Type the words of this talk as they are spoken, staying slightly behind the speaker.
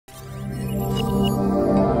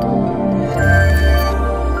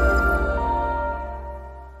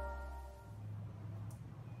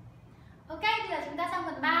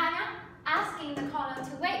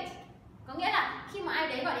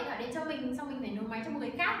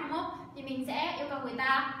người khác đúng không? Thì mình sẽ yêu cầu người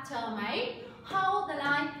ta chờ máy. Hold the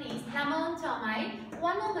line please, làm ơn chờ máy.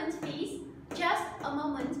 One moment please, just a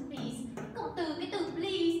moment please. Cụm từ cái từ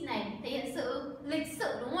please này thể hiện sự lịch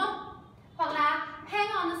sự đúng không? Hoặc là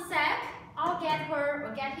hang on a sec, I'll get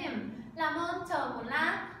her or get him. Làm ơn chờ một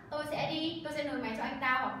lát, tôi sẽ nối máy cho anh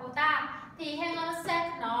ta hoặc cô ta. Thì hang on a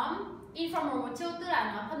sec nó informal một chút, tức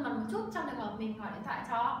là nó thân mật một chút trong trường hợp mình gọi điện thoại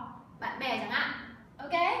cho bạn bè chẳng hạn.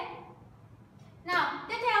 Ok? Nào,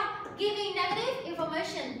 tiếp theo, giving negative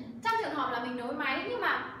information. Trong trường hợp là mình nối máy nhưng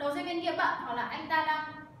mà đầu dây bên kia bận, hoặc là anh ta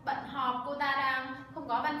đang bận họp, cô ta đang không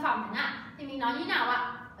có văn phòng chẳng hạn, thì mình nói như nào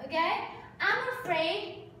ạ? Ok? I'm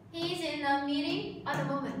afraid he's in a meeting at the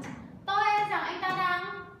moment. Tôi e rằng anh ta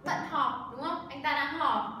đang bận họp, đúng không? Anh ta đang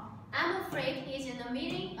họp. I'm afraid he's in a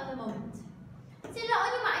meeting at the moment. Xin lỗi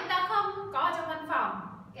nhưng mà anh ta không có ở trong văn phòng.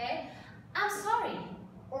 Ok? I'm sorry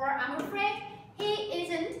or I'm afraid he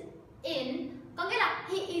isn't in, có nghĩa là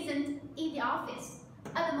he isn't in the office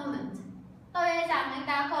at the moment. Tôi e rằng anh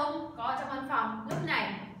ta không có ở trong văn phòng lúc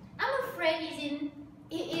này. I'm afraid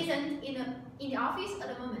he isn't in the office at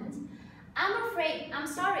the moment. I'm afraid, I'm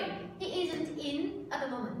sorry, he isn't in at the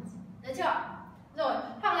moment. Được chưa? Rồi,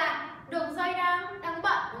 hoặc là đường dây đang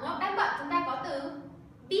bận đúng không? Đang bận chúng ta có từ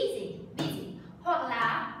busy, hoặc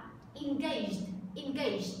là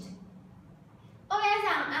engaged. Tôi e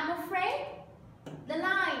rằng I'm afraid the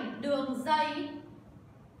line, đường dây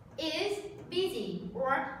is busy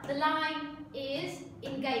or the line is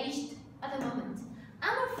engaged at the moment.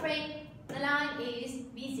 I'm afraid the line is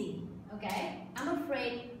busy. Okay? I'm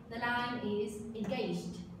afraid the line is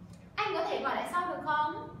engaged. Anh có thể gọi lại sau được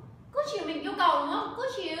không? Could you, mình yêu cầu đúng không?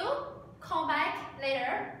 Could you call back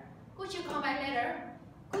later? Could you call back later?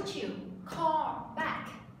 Could you call back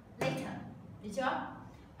later? Được chưa?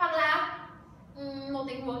 Hoặc là một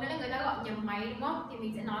tình huống đấy là người ta gọi nhầm máy đúng không? Thì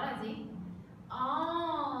mình sẽ nói là gì?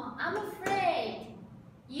 Oh, I'm afraid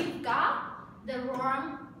you've got the wrong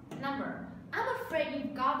number. I'm afraid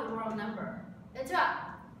you've got the wrong number. Được chưa?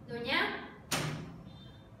 Rồi nhá.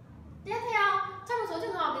 Tiếp theo, trong một số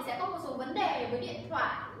trường hợp thì sẽ có một số vấn đề với điện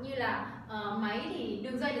thoại, như là máy thì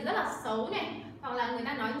đường dây thì rất là xấu này, hoặc là người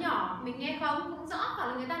ta nói nhỏ mình nghe không rõ, hoặc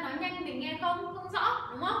là người ta nói nhanh mình nghe không rõ,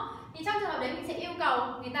 đúng không? Thì trong trường hợp đấy mình sẽ yêu cầu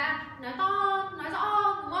người ta nói to, nói rõ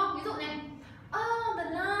hơn, đúng không? Ví dụ này, oh, the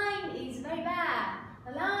line is very bad.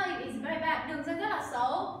 The line is very bad. Đường dây rất là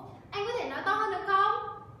xấu. Anh có thể nói to hơn được không?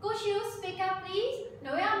 Could you speak up please?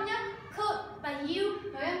 Nối âm nhé. Could và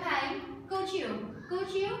you nối âm thành could you.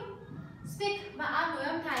 Could you speak và âm nối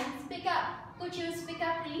âm thành speak up. Could you speak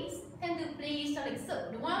up please? Thêm từ please cho lịch sự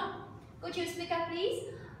đúng không? Could you speak up please?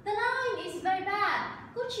 The line is very bad.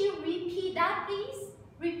 Could you repeat that please?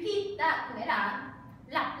 Repeat that nghĩa là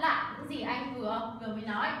lặp lại những gì anh vừa mới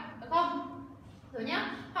nói, được không? Rồi nhá.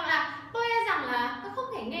 Hoặc là tôi e rằng là tôi không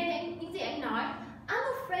thể nghe thấy những gì anh nói. I'm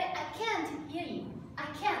afraid I can't hear you. I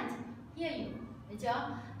can't hear you. Được chưa?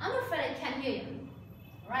 I'm afraid I can't hear you.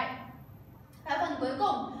 Right. Và phần cuối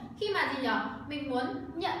cùng, khi mà gì nhở? Mình muốn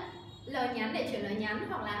nhận lời nhắn để chuyển lời nhắn,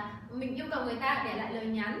 hoặc là mình yêu cầu người ta để lại lời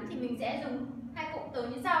nhắn, thì mình sẽ dùng hai cụm từ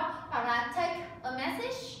như sau, hoặc là take a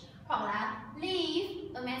message hoặc là leave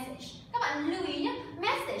a message. Các bạn lưu ý nhé,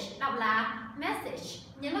 message đọc là message,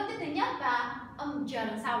 nhấn vào tiếp thứ nhất và âm chờ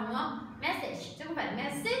đằng sau đúng không? Message chứ không phải là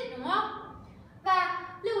message đúng không? Và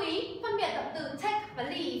lưu ý phân biệt động từ take và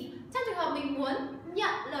leave. Trong trường hợp mình muốn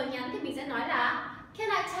nhận lời nhắn thì mình sẽ nói là can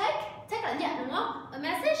I take? Take là nhận đúng không? A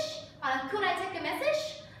message, hoặc là could I take a message?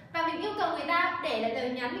 Và mình yêu cầu người ta để lại lời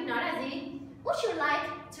nhắn, mình nói là gì? Would you like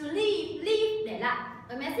to leave để lại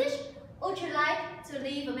a message? Would you like to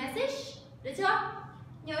leave a message? Được chưa?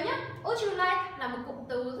 Nhớ nhé, would you like là một cụm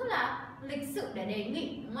từ rất là lịch sự để đề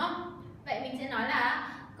nghị đúng không? Vậy mình sẽ nói là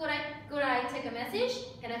could I take a message?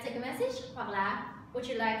 Can I take a message? Hoặc là would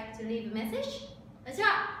you like to leave a message? Được chưa?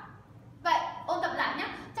 Vậy ôn tập lại nhé.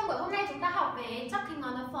 Trong buổi hôm nay chúng ta học về talking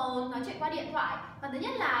on the phone, nói chuyện qua điện thoại. Phần thứ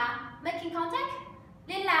nhất là making contact,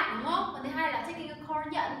 liên lạc đúng không? Phần thứ hai là taking a call,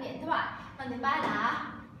 nhận điện thoại. Phần thứ ba là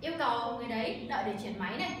yêu cầu người đấy đợi để chuyển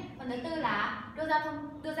máy này. Phần thứ tư là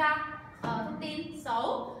đưa ra thông tin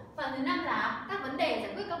xấu. Phần thứ năm là các vấn đề,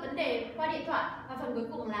 giải quyết các vấn đề qua điện thoại. Và phần cuối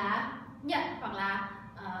cùng là nhận hoặc là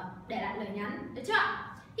để lại lời nhắn. Được chưa?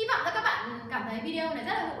 Hy vọng là các bạn cảm thấy video này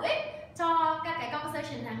rất là hữu ích cho các cái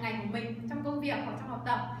conversation hàng ngày của mình trong công việc hoặc trong học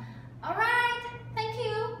tập. Alright, thank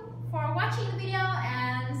you for watching the video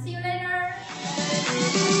and see you later.